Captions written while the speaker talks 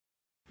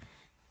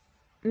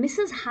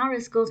Mrs.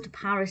 Harris Goes to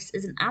Paris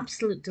is an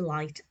absolute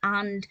delight,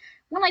 and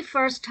when I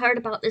first heard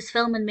about this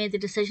film and made the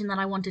decision that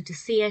I wanted to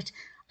see it,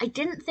 I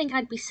didn't think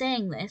I'd be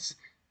saying this,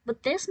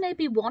 but this may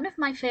be one of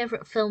my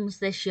favourite films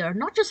this year.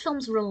 Not just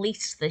films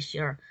released this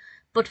year,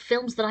 but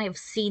films that I have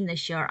seen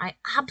this year. I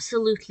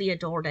absolutely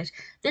adored it.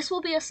 This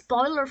will be a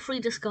spoiler-free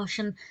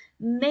discussion.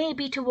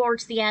 Maybe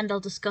towards the end I'll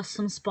discuss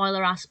some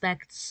spoiler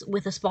aspects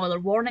with a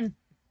spoiler warning,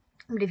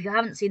 but if you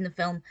haven't seen the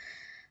film,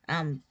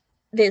 um,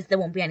 there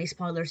won't be any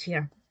spoilers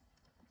here.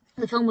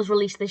 The film was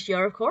released this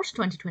year, of course,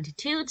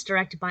 2022. It's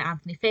directed by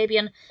Anthony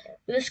Fabian,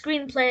 with a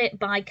screenplay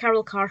by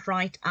Carol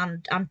Cartwright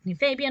and Anthony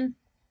Fabian,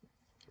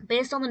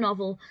 based on the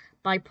novel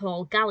by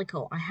Paul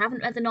Gallico. I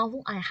haven't read the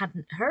novel, I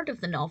hadn't heard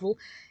of the novel.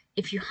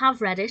 If you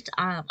have read it,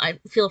 I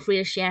feel free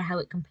to share how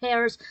it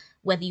compares,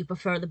 whether you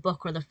prefer the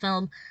book or the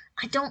film.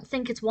 I don't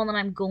think it's one that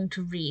I'm going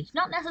to read.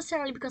 Not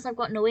necessarily because I've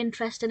got no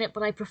interest in it,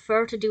 but I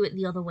prefer to do it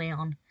the other way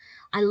on.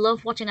 I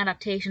love watching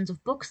adaptations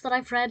of books that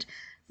I've read.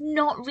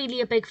 Not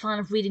really a big fan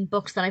of reading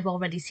books that I've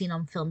already seen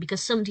on film,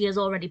 because somebody has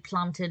already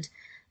planted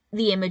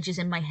the images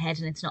in my head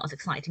and it's not as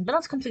exciting. But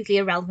that's completely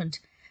irrelevant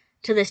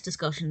to this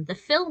discussion. The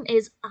film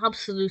is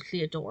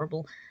absolutely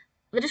adorable.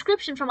 The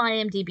description from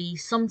IMDb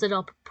sums it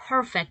up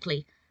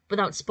perfectly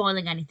without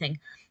spoiling anything.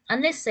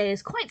 And this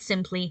says, quite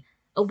simply,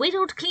 a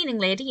widowed cleaning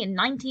lady in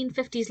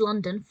 1950s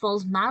London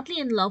falls madly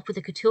in love with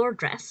a couture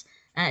dress,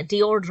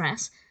 Dior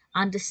dress,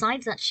 and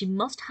decides that she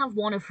must have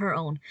one of her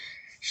own.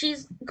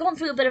 She's gone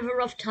through a bit of a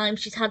rough time.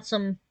 She's had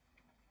some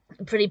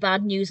pretty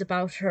bad news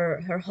about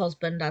her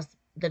husband, as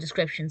the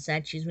description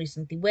said. She's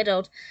recently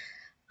widowed.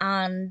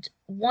 And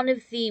one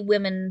of the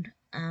women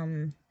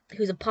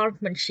whose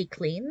apartment she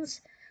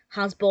cleans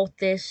has bought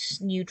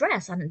this new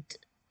dress, and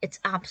it's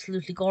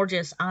absolutely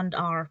gorgeous. And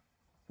our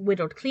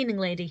widowed cleaning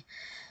lady,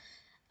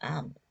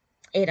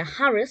 Ada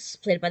Harris,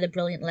 played by the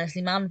brilliant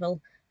Lesley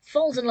Manville,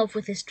 falls in love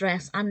with this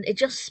dress, and it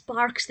just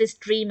sparks this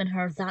dream in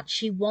her that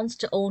she wants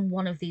to own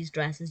one of these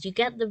dresses. You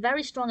get the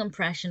very strong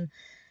impression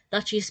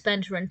that she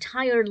spent her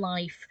entire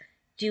life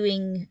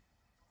doing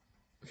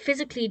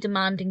physically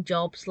demanding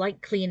jobs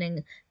like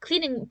cleaning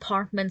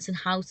apartments and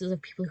houses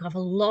of people who have a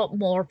lot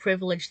more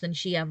privilege than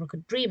she ever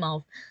could dream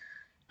of.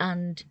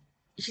 And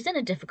she's in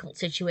a difficult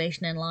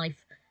situation in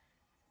life.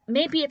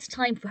 Maybe it's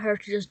time for her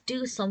to just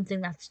do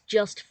something that's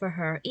just for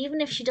her.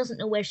 Even if she doesn't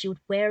know where she would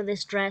wear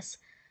this dress,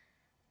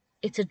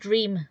 it's a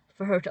dream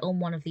for her to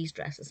own one of these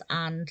dresses.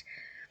 And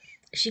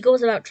she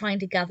goes about trying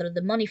to gather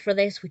the money for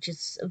this, which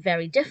is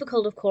very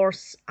difficult, of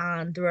course,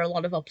 and there are a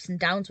lot of ups and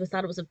downs with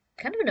that. It was a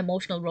kind of an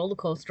emotional roller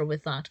coaster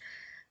with that,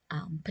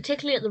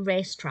 particularly at the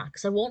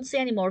racetracks. I won't say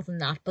any more than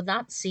that, but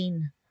that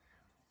scene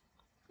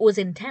was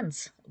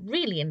intense,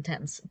 really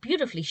intense,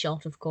 beautifully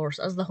shot, of course,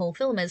 as the whole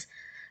film is,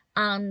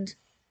 and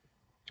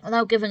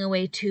without giving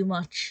away too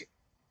much.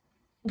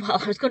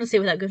 Well, I was going to say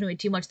without giving away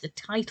too much, the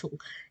title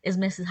is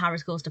Mrs.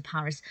 Harris Goes to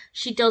Paris.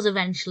 She does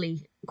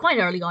eventually, quite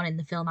early on in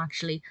the film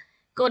actually,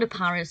 go to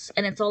Paris,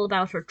 and it's all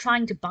about her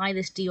trying to buy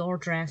this Dior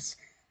dress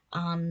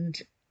and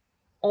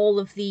all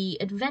of the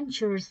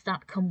adventures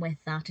that come with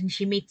that. And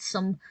she meets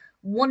some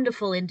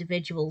wonderful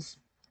individuals,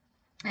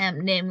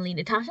 namely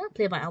Natasha,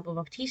 played by Alba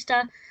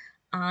Baptista,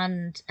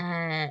 and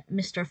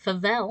Mr.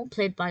 Fauvel,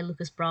 played by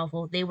Lucas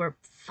Bravo. They were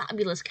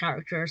fabulous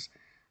characters,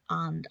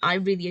 and I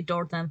really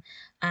adored them.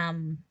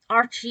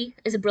 Archie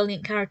is a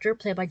brilliant character,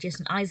 played by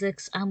Jason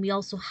Isaacs, and we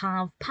also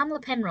have Pamela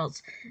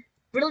Penrose,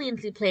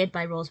 brilliantly played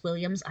by Rose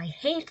Williams. I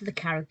hate the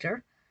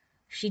character.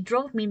 She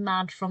drove me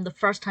mad from the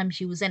first time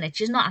she was in it.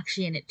 She's not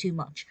actually in it too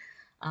much.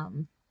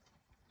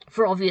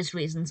 For obvious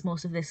reasons,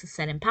 most of this is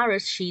set in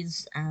Paris.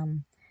 She's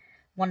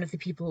one of the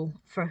people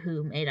for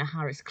whom Ada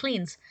Harris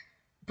cleans.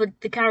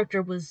 But the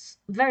character was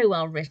very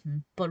well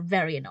written, but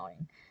very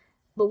annoying.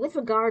 But with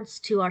regards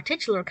to our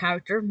titular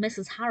character,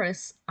 Mrs.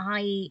 Harris,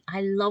 I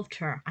loved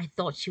her. I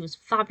thought she was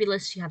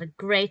fabulous. She had a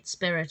great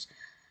spirit.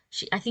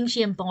 I think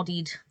she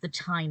embodied the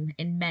time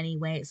in many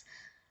ways.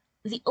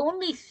 The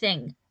only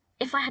thing,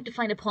 if I had to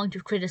find a point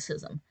of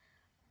criticism,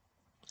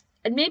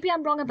 and maybe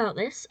I'm wrong about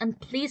this, and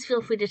please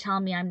feel free to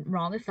tell me I'm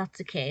wrong if that's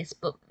the case,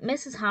 but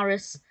Mrs.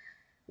 Harris,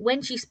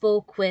 when she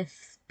spoke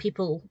with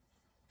people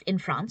in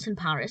France, in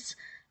Paris,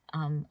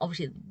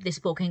 obviously they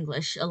spoke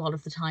English a lot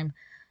of the time,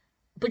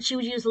 but she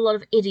would use a lot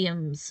of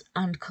idioms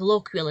and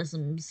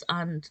colloquialisms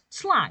and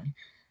slang,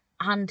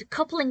 and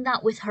coupling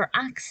that with her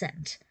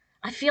accent,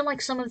 I feel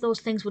like some of those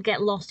things would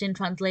get lost in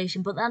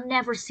translation, but that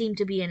never seemed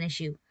to be an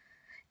issue.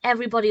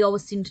 Everybody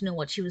always seemed to know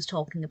what she was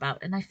talking about,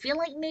 and I feel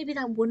like maybe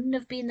that wouldn't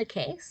have been the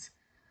case,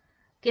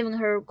 given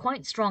her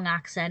quite strong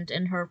accent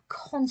and her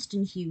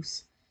constant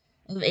use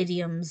of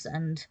idioms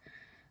and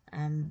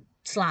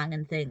slang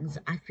and things.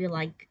 I feel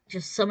like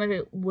just some of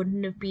it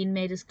wouldn't have been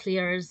made as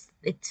clear as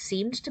it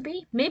seemed to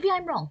be. Maybe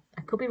I'm wrong.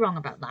 I could be wrong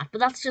about that, but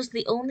that's just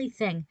the only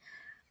thing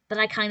that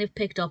I kind of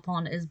picked up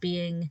on as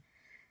being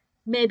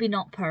maybe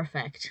not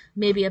perfect,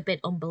 maybe a bit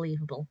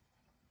unbelievable.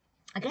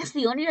 I guess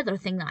the only other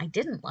thing that I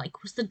didn't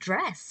like was the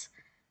dress.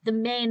 The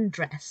main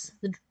dress.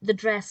 The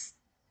dress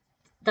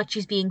that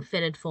she's being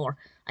fitted for.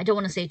 I don't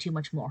want to say too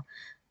much more,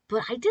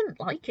 but I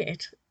didn't like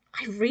it.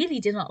 I really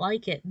did not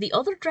like it. The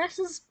other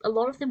dresses, a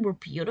lot of them were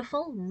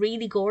beautiful,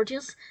 really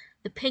gorgeous.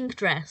 The pink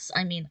dress,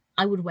 I mean,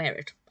 I would wear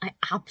it. I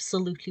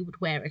absolutely would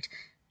wear it.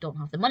 Don't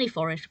have the money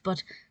for it,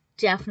 but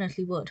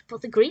definitely would.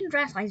 But the green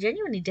dress, I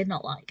genuinely did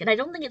not like, and I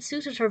don't think it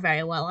suited her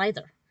very well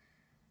either.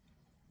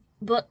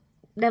 But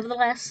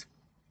nevertheless,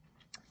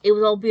 it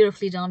was all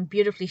beautifully done,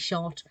 beautifully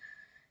shot.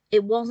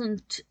 It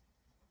wasn't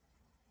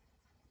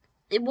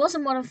it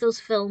wasn't one of those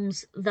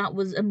films that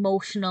was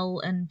emotional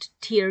and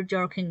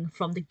tear-jerking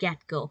from the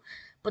get-go,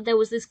 but there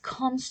was this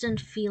constant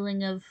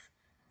feeling of,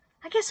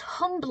 I guess,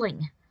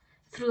 humbling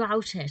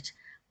throughout it,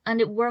 and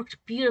it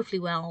worked beautifully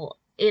well.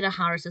 Ada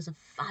Harris is a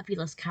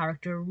fabulous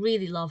character,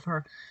 really love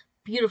her.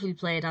 Beautifully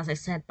played, as I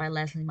said, by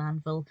Lesley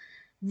Manville.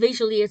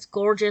 Visually, it's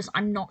gorgeous.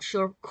 I'm not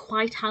sure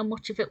quite how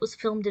much of it was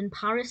filmed in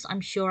Paris.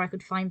 I'm sure I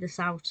could find this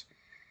out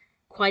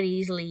quite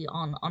easily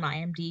on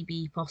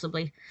IMDb,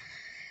 possibly.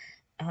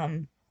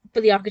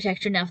 But the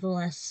architecture,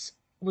 nevertheless,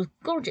 was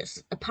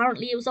gorgeous.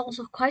 Apparently, it was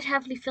also quite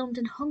heavily filmed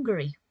in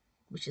Hungary,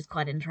 which is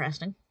quite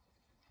interesting.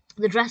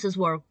 The dresses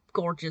were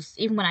gorgeous,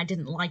 even when I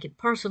didn't like it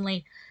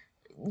personally.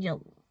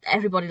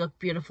 Everybody looked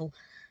beautiful.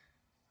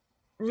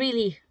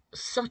 Really,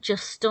 such a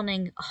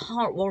stunning,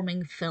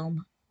 heartwarming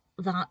film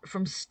that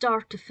from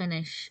start to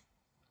finish,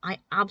 I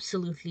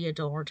absolutely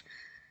adored.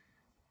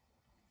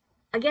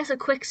 I guess a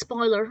quick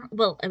spoiler,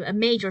 well, a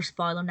major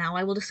spoiler now.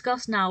 I will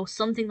discuss now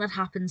something that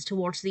happens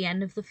towards the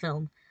end of the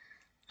film.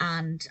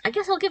 And I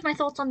guess I'll give my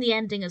thoughts on the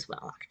ending as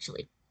well,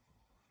 actually.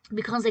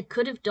 Because they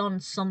could have done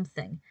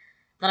something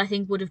that I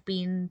think would have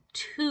been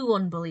too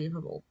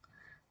unbelievable.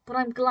 But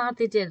I'm glad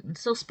they didn't.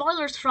 So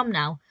spoilers from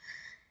now.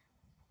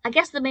 I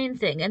guess the main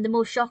thing and the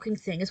most shocking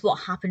thing is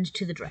what happened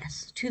to the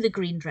dress, to the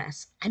green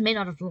dress. I may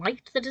not have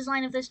liked the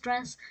design of this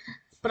dress,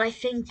 but I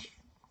think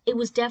it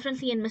was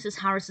definitely in Mrs.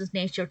 Harris's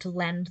nature to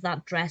lend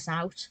that dress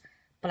out,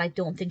 but I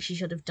don't think she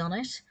should have done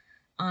it.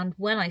 And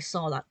when I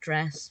saw that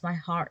dress, my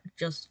heart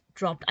just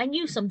dropped. I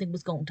knew something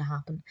was going to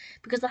happen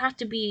because there had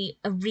to be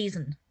a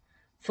reason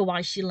for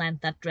why she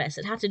lent that dress.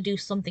 It had to do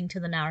something to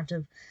the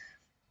narrative,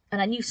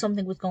 and I knew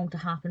something was going to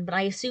happen, but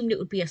I assumed it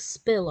would be a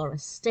spill or a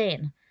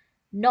stain,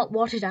 not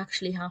what had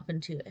actually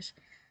happened to it.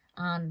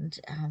 And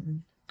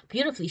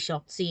beautifully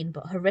shot scene,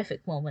 but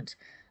horrific moment.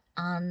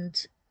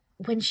 And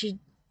when she,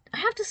 I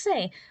have to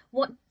say,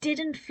 what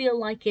didn't feel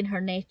like in her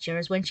nature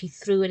is when she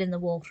threw it in the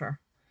water.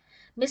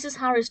 Mrs.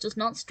 Harris does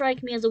not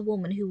strike me as a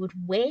woman who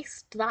would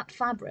waste that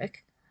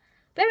fabric.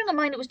 Bearing in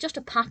mind it was just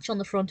a patch on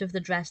the front of the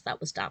dress that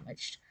was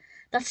damaged.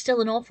 That's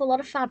still an awful lot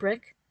of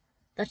fabric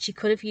that she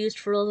could have used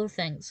for other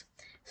things.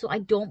 So I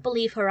don't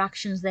believe her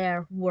actions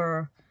there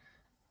were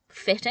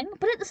fitting.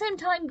 But at the same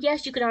time,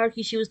 yes, you could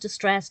argue she was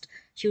distressed,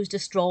 she was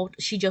distraught,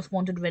 she just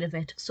wanted rid of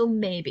it. So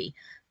maybe.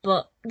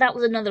 But that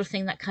was another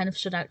thing that kind of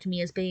stood out to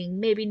me as being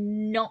maybe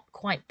not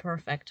quite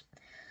perfect.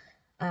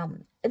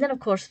 And then, of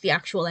course, the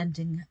actual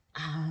ending,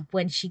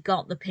 when she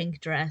got the pink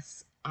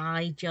dress,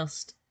 I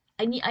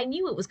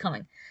knew it was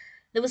coming.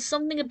 There was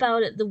something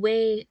about it, the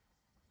way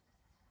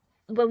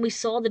when we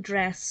saw the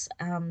dress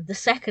the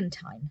second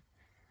time,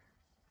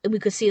 and we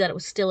could see that it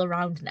was still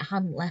around and it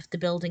hadn't left the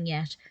building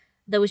yet.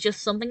 There was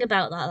just something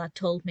about that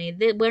told me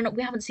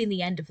we haven't seen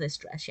the end of this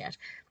dress yet,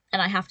 and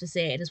I have to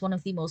say it is one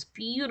of the most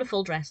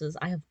beautiful dresses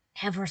I have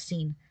ever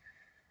seen.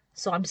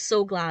 So I'm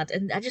so glad,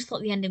 and I just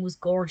thought the ending was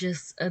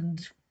gorgeous,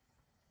 and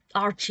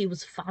Archie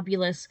was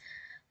fabulous.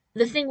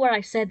 The thing where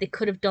I said they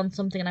could have done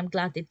something, and I'm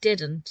glad they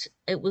didn't,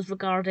 it was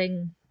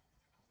regarding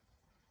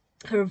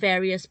her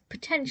various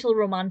potential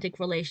romantic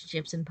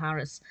relationships in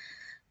Paris.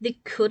 They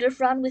could have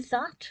ran with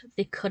that.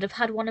 They could have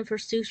had one of her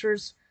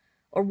suitors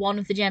or one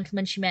of the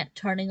gentlemen she met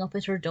turning up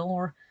at her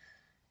door.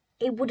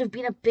 It would have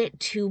been a bit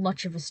too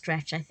much of a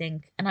stretch, I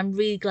think, and I'm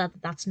really glad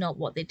that that's not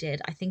what they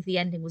did. I think the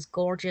ending was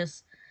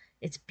gorgeous.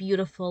 It's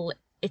beautiful.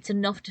 It's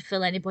enough to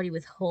fill anybody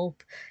with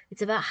hope.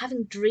 It's about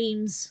having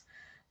dreams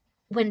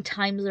when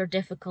times are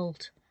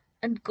difficult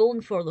and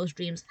going for those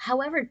dreams,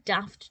 however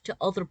daft to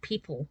other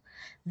people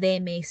they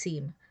may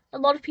seem. A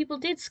lot of people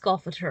did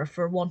scoff at her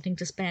for wanting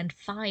to spend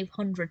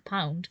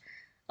 £500,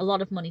 a lot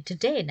of money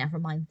today, never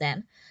mind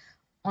then,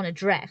 on a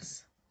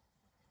dress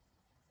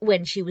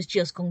when she was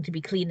just going to be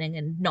cleaning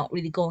and not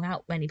really going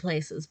out many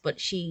places. But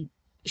she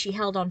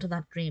held on to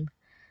that dream,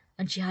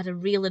 and she had a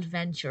real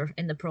adventure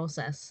in the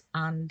process,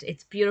 and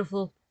it's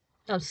beautiful.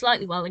 I'm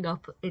slightly welling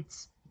up.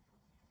 It's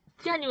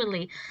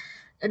genuinely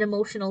an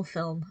emotional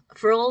film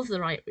for all of the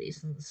right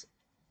reasons.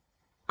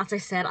 As I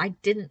said, I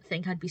didn't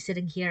think I'd be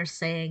sitting here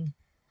saying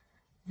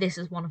this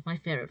is one of my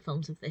favourite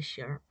films of this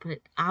year, but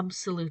it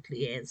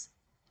absolutely is.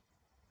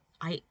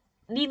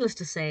 Needless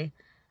to say,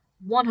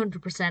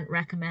 100%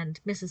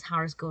 recommend Mrs.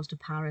 Harris Goes to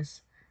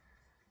Paris.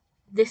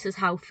 This is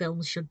how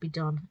films should be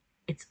done.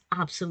 It's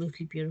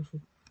absolutely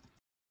beautiful.